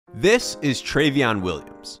This is Travion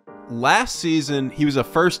Williams. Last season, he was a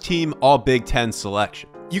first-team All-Big Ten selection.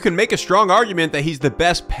 You can make a strong argument that he's the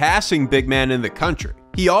best passing big man in the country.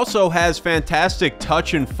 He also has fantastic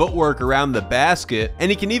touch and footwork around the basket,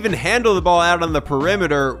 and he can even handle the ball out on the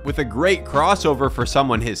perimeter with a great crossover for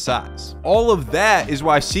someone his size. All of that is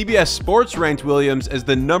why CBS Sports ranked Williams as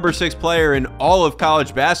the #6 player in all of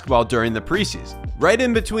college basketball during the preseason, right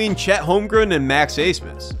in between Chet Holmgren and Max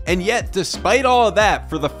Abmas. And yet, despite all of that,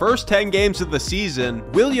 for the first 10 games of the season,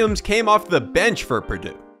 Williams came off the bench for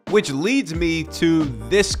Purdue, which leads me to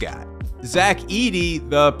this guy. Zach Edey,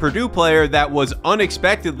 the Purdue player that was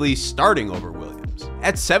unexpectedly starting over Williams.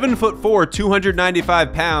 At 7'4",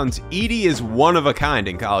 295 pounds, Edey is one of a kind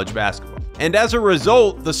in college basketball. And as a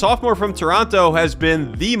result, the sophomore from Toronto has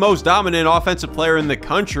been the most dominant offensive player in the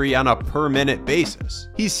country on a per-minute basis.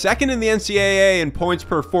 He's second in the NCAA in points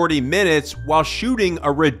per 40 minutes while shooting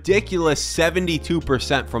a ridiculous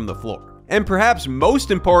 72% from the floor. And perhaps most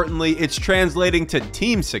importantly, it's translating to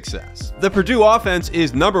team success. The Purdue offense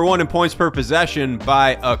is #1 in points per possession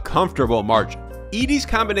by a comfortable margin. Edey's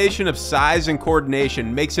combination of size and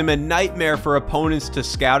coordination makes him a nightmare for opponents to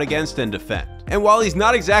scout against and defend. And while he's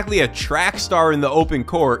not exactly a track star in the open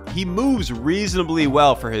court, he moves reasonably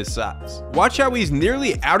well for his size. Watch how he's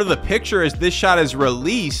nearly out of the picture as this shot is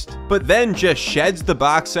released, but then just sheds the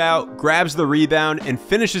box out, grabs the rebound, and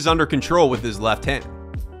finishes under control with his left hand.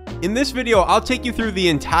 In this video, I'll take you through the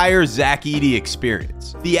entire Zach Edey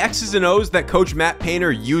experience, the X's and O's that Coach Matt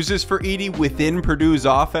Painter uses for Edey within Purdue's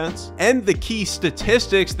offense, and the key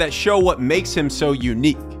statistics that show what makes him so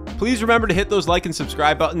unique. Please remember to hit those like and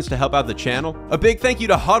subscribe buttons to help out the channel. A big thank you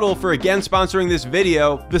to Hudl for again sponsoring this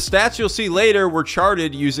video. The stats you'll see later were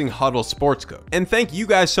charted using Hudl Sportscode. And thank you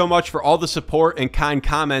guys so much for all the support and kind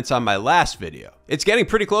comments on my last video. It's getting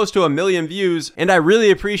pretty close to 1 million views, and I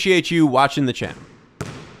really appreciate you watching the channel.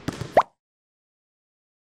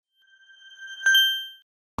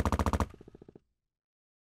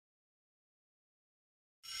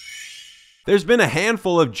 There's been a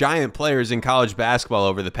handful of giant players in college basketball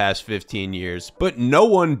over the past 15 years, but no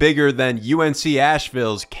one bigger than UNC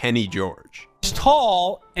Asheville's Kenny George. He's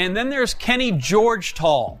tall, and then there's Kenny George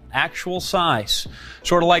tall, actual size.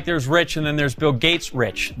 Sort of like there's Rich and then there's Bill Gates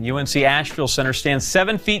Rich. The UNC Asheville center stands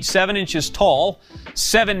 7 feet 7 inches tall,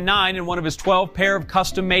 7'9" in one of his 12 pair of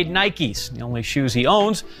custom-made Nikes. The only shoes he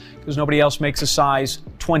owns because nobody else makes a size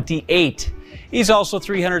 28. He's also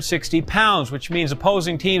 360 pounds, which means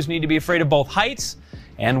opposing teams need to be afraid of both heights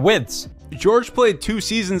and widths. George played 2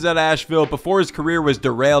 seasons at Asheville before his career was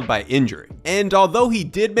derailed by injury. And although he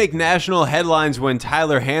did make national headlines when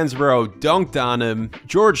Tyler Hansbrough dunked on him,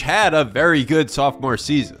 George had a very good sophomore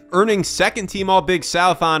season, earning second-team All-Big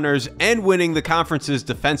South honors and winning the conference's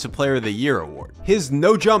Defensive Player of the Year award. His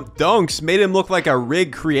no-jump dunks made him look like a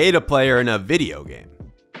rig creative player in a video game.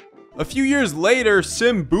 A few years later,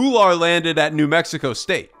 Sim Bhullar landed at New Mexico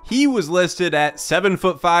State. He was listed at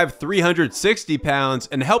 7'5", 360 pounds,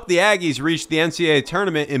 and helped the Aggies reach the NCAA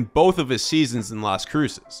tournament in both of his seasons in Las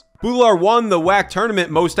Cruces. Bhullar won the WAC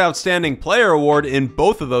Tournament Most Outstanding Player award in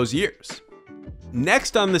both of those years.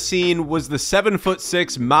 Next on the scene was the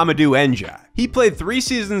 7'6" Mamadou Ndiaye. He played 3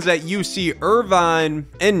 seasons at UC Irvine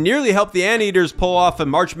and nearly helped the Anteaters pull off a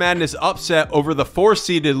March Madness upset over the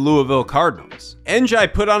 4-seeded Louisville Cardinals.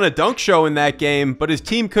 Ndiaye put on a dunk show in that game, but his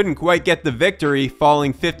team couldn't quite get the victory,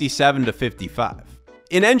 falling 57-55.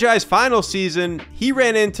 In Ndiaye's final season, he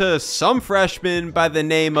ran into some freshman by the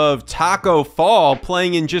name of Taco Fall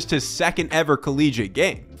playing in just his second ever collegiate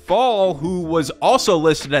game. Fall, who was also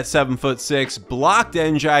listed at 7'6", blocked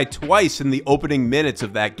Ndiaye twice in the opening minutes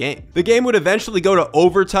of that game. The game would eventually go to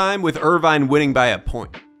overtime with Irvine winning by a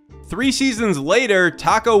point. 3 seasons later,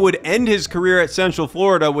 Taco would end his career at Central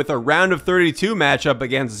Florida with a round of 32 matchup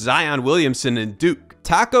against Zion Williamson and Duke.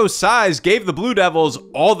 Taco's size gave the Blue Devils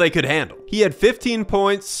all they could handle. He had 15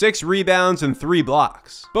 points, 6 rebounds, and 3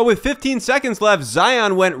 blocks. But with 15 seconds left,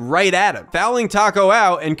 Zion went right at him, fouling Taco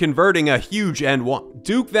out and converting a huge and-one.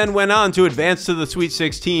 Duke then went on to advance to the Sweet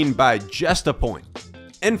 16 by just a point.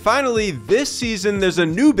 And finally, this season, there's a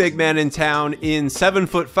new big man in town in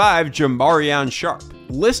 7'5", Jamarion Sharp.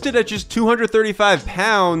 Listed at just 235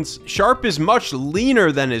 pounds, Sharp is much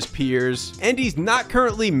leaner than his peers, and he's not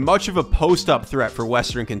currently much of a post-up threat for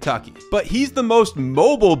Western Kentucky. But he's the most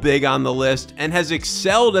mobile big on the list and has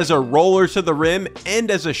excelled as a roller to the rim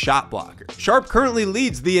and as a shot blocker. Sharp currently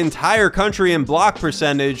leads the entire country in block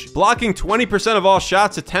percentage, blocking 20% of all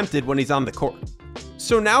shots attempted when he's on the court.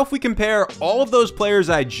 So now if we compare all of those players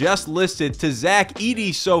I just listed to Zach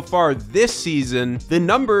Edey so far this season, the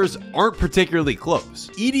numbers aren't particularly close.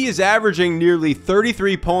 Edey is averaging nearly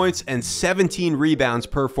 33 points and 17 rebounds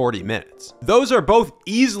per 40 minutes. Those are both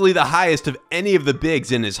easily the highest of any of the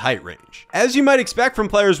bigs in his height range. As you might expect from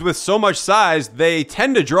players with so much size, they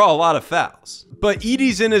tend to draw a lot of fouls. But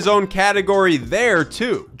Edey's in his own category there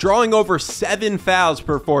too, drawing over 7 fouls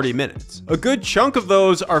per 40 minutes. A good chunk of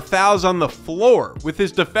those are fouls on the floor, with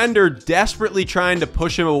his defender desperately trying to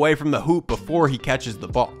push him away from the hoop before he catches the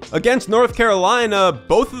ball. Against North Carolina,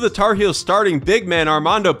 both of the Tar Heels starting big men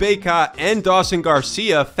Armando Bacot and Dawson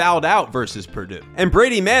Garcia fouled out versus Purdue. And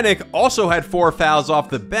Brady Manek also had 4 fouls off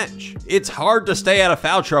the bench. It's hard to stay out of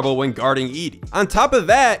foul trouble when guarding Edey. On top of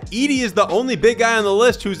that, Edey is the only big guy on the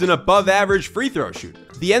list who's an above average free throw shooter.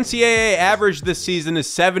 The NCAA average this season is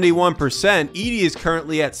 71%, Edey is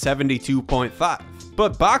currently at 72.5.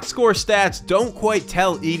 But box score stats don't quite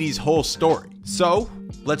tell Edey's whole story. So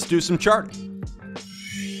let's do some charting.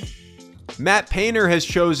 Matt Painter has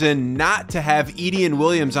chosen not to have Edey and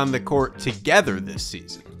Williams on the court together this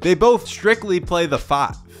season. They both strictly play the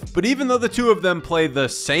 5. But even though the two of them play the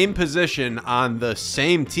same position on the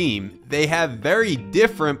same team, they have very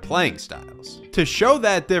different playing styles. To show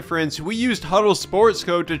that difference, we used Hudl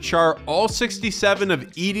Sportscode to chart all 67 of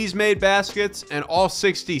Edey's made baskets and all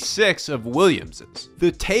 66 of Williams's.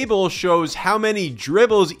 The table shows how many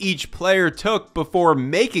dribbles each player took before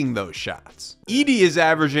making those shots. Edey is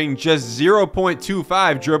averaging just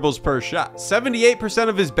 0.25 dribbles per shot. 78%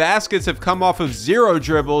 of his baskets have come off of 0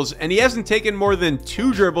 dribbles, and he hasn't taken more than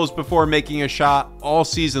 2 dribbles before making a shot all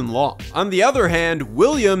season long. On the other hand,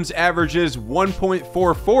 Williams averages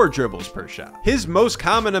 1.44 dribbles per shot. His most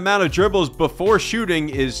common amount of dribbles before shooting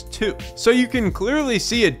is 2. So you can clearly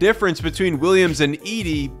see a difference between Williams and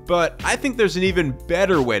Edey, but I think there's an even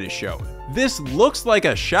better way to show it. This looks like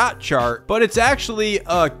a shot chart, but it's actually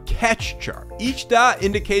a catch chart. Each dot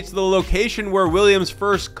indicates the location where Williams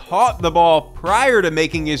first caught the ball prior to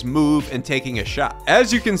making his move and taking a shot.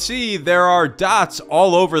 As you can see, there are dots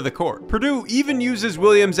all over the court. Purdue even uses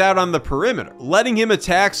Williams out on the perimeter, letting him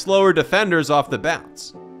attack slower defenders off the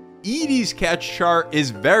bounce. Edey's catch chart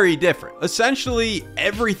is very different. Essentially,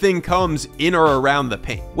 everything comes in or around the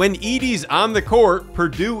paint. When Edey's on the court,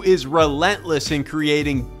 Purdue is relentless in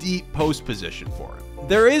creating deep post position for him.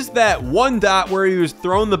 There is that one dot where he was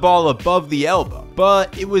throwing the ball above the elbow,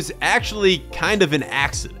 but it was actually kind of an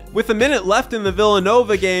accident. With a minute left in the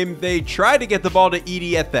Villanova game, they tried to get the ball to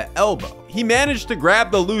Edey at the elbow. He managed to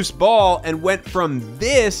grab the loose ball and went from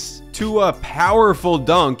this to a powerful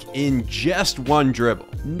dunk in just one dribble.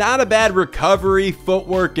 Not a bad recovery,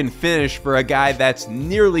 footwork, and finish for a guy that's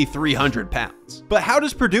nearly 300 pounds. But how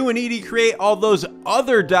does Purdue and Edey create all those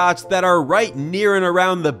other dots that are right near and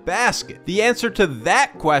around the basket? The answer to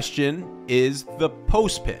that question is the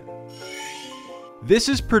post pin. This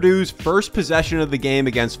is Purdue's first possession of the game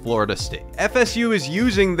against Florida State. FSU is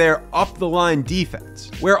using their up-the-line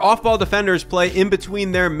defense, where off-ball defenders play in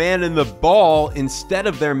between their man and the ball instead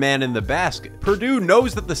of their man in the basket. Purdue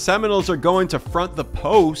knows that the Seminoles are going to front the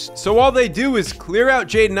post, so all they do is clear out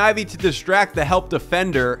Jaden Ivey to distract the help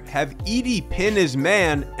defender, have Edey pin his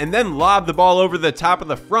man, and then lob the ball over the top of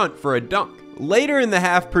the front for a dunk. Later in the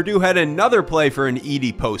half, Purdue had another play for an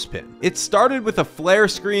Edey post pin. It started with a flare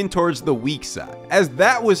screen towards the weak side. As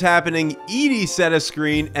that was happening, Edey set a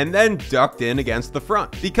screen and then ducked in against the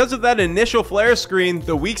front. Because of that initial flare screen,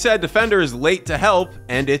 the weak side defender is late to help,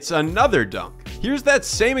 and it's another dunk. Here's that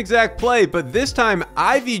same exact play, but this time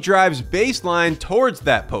Ivey drives baseline towards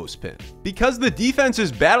that post pin. Because the defense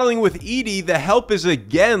is battling with Edey, the help is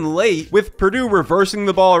again late, with Purdue reversing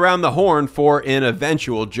the ball around the horn for an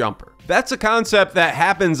eventual jumper. That's a concept that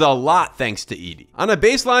happens a lot thanks to Edey. On a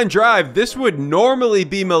baseline drive, this would normally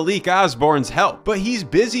be Malik Osborne's help, but he's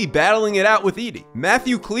busy battling it out with Edey.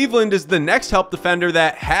 Matthew Cleveland is the next help defender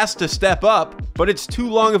that has to step up, but it's too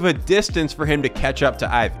long of a distance for him to catch up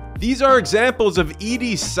to Ivey. These are examples of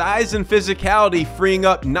Edey's size and physicality freeing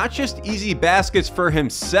up not just easy baskets for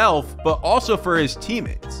himself, but also for his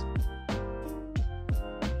teammates.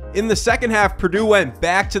 In the second half, Purdue went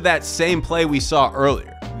back to that same play we saw earlier.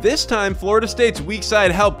 This time, Florida State's weak side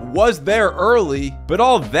help was there early, but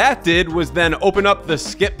all that did was then open up the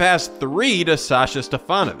skip pass 3 to Sasha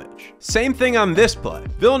Stefanovic. Same thing on this play.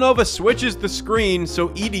 Villanova switches the screen, so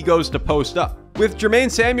Edey goes to post up. With Jermaine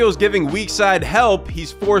Samuels giving weak side help,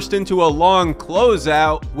 he's forced into a long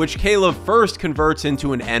closeout, which Caleb first converts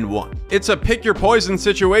into an N1. It's a pick your poison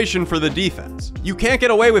situation for the defense. You can't get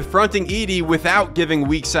away with fronting Edey without giving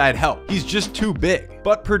weak side help. He's just too big.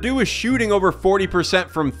 but Purdue is shooting over 40%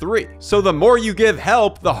 from 3. So the more you give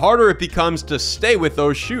help, the harder it becomes to stay with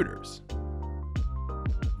those shooters.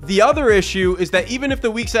 The other issue is that even if the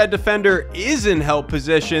weak side defender is in help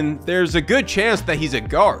position, there's a good chance that he's a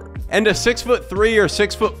guard. And a 6'3" or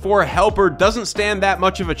 6'4" helper doesn't stand that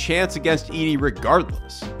much of a chance against Edey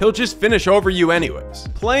regardless. He'll just finish over you anyways.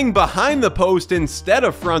 Playing behind the post instead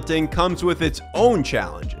of fronting comes with its own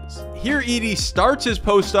challenges. Here Edey starts his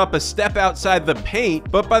post up a step outside the paint,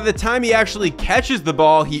 but by the time he actually catches the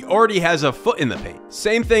ball, he already has a foot in the paint.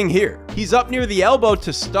 Same thing here. He's up near the elbow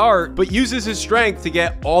to start, but uses his strength to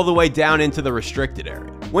get all the way down into the restricted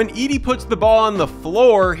area. When Edey puts the ball on the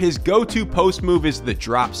floor, his go-to post move is the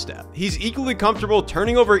drop step. He's equally comfortable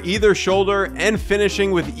turning over either shoulder and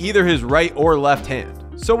finishing with either his right or left hand.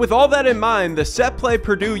 So with all that in mind, the set play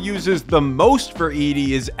Purdue uses the most for Edey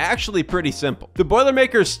is actually pretty simple. The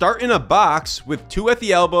Boilermakers start in a box with 2 at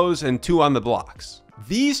the elbows and 2 on the blocks.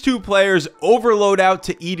 These 2 players overload out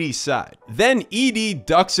to Edey's side. Then Edey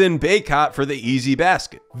ducks in Bacot for the easy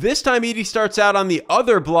basket. This time Edey starts out on the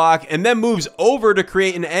other block and then moves over to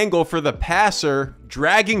create an angle for the passer,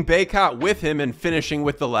 dragging Bacot with him and finishing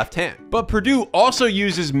with the left hand. But Purdue also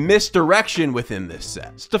uses misdirection within this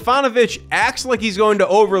set. Stefanovic acts like he's going to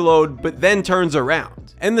overload, but then turns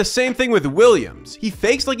around. And the same thing with Williams. He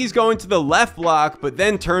fakes like he's going to the left block, but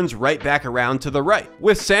then turns right back around to the right.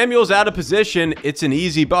 With Samuels out of position, it's an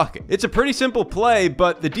easy bucket. It's a pretty simple play,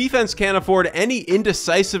 but the defense can't afford any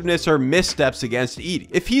indecisiveness or missteps against Edey.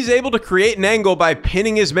 If he's able to create an angle by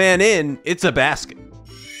pinning his man in, it's a basket.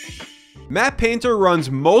 Matt Painter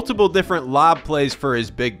runs multiple different lob plays for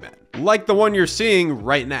his big men, like the one you're seeing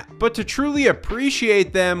right now. But to truly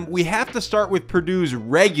appreciate them, we have to start with Purdue's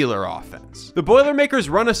regular offense. The Boilermakers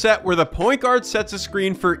run a set where the point guard sets a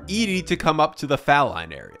screen for Edey to come up to the foul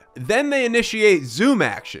line area. Then they initiate zoom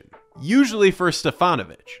action, usually for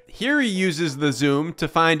Stefanovic. Here he uses the zoom to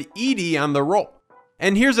find Edey on the roll.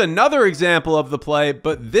 And here's another example of the play,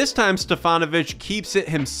 but this time Stefanovic keeps it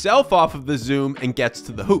himself off of the zoom and gets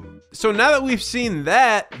to the hoop. So now that we've seen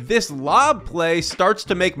that, this lob play starts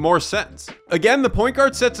to make more sense. Again, the point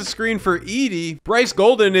guard sets a screen for Edey. Bryce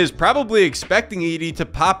Golden is probably expecting Edey to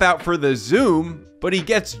pop out for the zoom, but he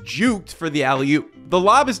gets juked for the alley-oop. The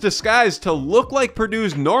lob is disguised to look like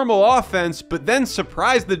Purdue's normal offense, but then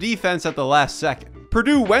surprise the defense at the last second.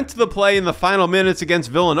 Purdue went to the play in the final minutes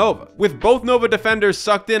against Villanova. With both Nova defenders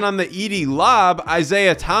sucked in on the Edey lob,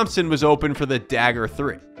 Isaiah Thompson was open for the dagger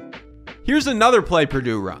 3. Here's another play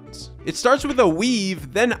Purdue runs. It starts with a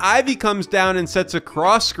weave, then Ivey comes down and sets a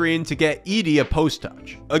cross screen to get Edey a post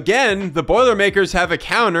touch. Again, the Boilermakers have a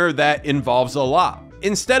counter that involves a lob.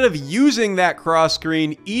 Instead of using that cross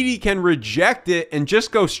screen, Edey can reject it and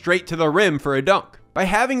just go straight to the rim for a dunk. By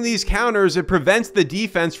having these counters, it prevents the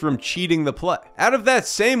defense from cheating the play. Out of that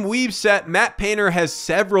same weave set, Matt Painter has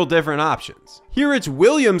several different options. Here it's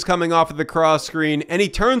Williams coming off of the cross screen, and he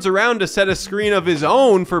turns around to set a screen of his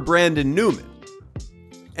own for Brandon Newman.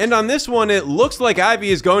 And on this one, it looks like Ivey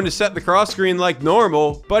is going to set the cross screen like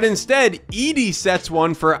normal, but instead, Edey sets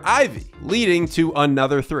one for Ivey, leading to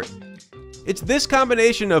another 3. It's this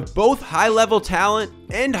combination of both high-level talent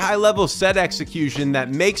and high-level set execution that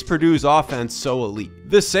makes Purdue's offense so elite.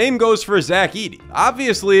 The same goes for Zach Edey.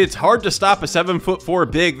 Obviously, it's hard to stop a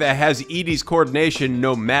 7'4" big that has Edey's coordination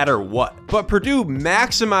no matter what. But Purdue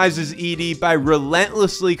maximizes Edey by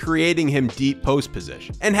relentlessly creating him deep post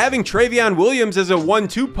position. And having Travion Williams as a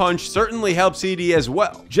 1-2 punch certainly helps Edey as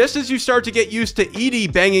well. Just as you start to get used to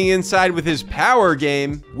Edey banging inside with his power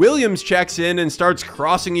game, Williams checks in and starts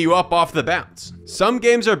crossing you up off the bounce. Some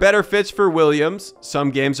games are better fits for Williams,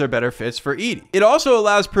 some games are better fits for Edey. It also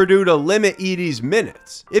allows Purdue to limit Edey's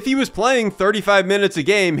minutes. If he was playing 35 minutes a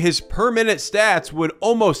game, his per minute stats would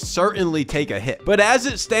almost certainly take a hit. But as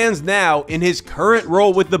it stands now, in his current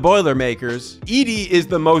role with the Boilermakers, Edey is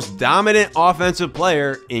the most dominant offensive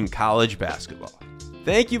player in college basketball.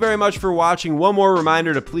 Thank you very much for watching. One more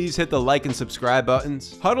reminder to please hit the like and subscribe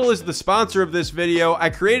buttons. Hudl is the sponsor of this video. I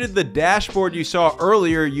created the dashboard you saw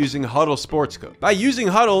earlier using Hudl Sportscode. By using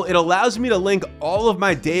Hudl, it allows me to link all of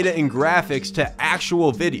my data and graphics to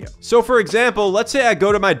actual video. So for example, let's say I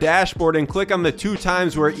go to my dashboard and click on the 2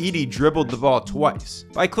 times where Edey dribbled the ball twice.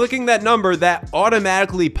 By clicking that number, that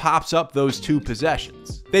automatically pops up those 2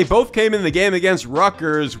 possessions. They both came in the game against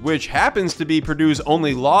Rutgers, which happens to be Purdue's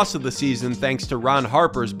only loss of the season thanks to Ron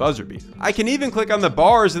Harper's buzzer beater. I can even click on the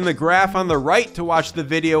bars in the graph on the right to watch the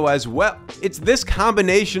video as well. It's this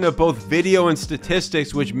combination of both video and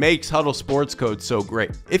statistics which makes Hudl Sportscode so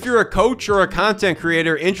great. If you're a coach or a content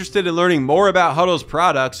creator interested in learning more about Hudl's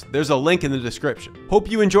products, there's a link in the description. Hope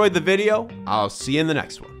you enjoyed the video. I'll see you in the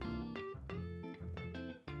next one.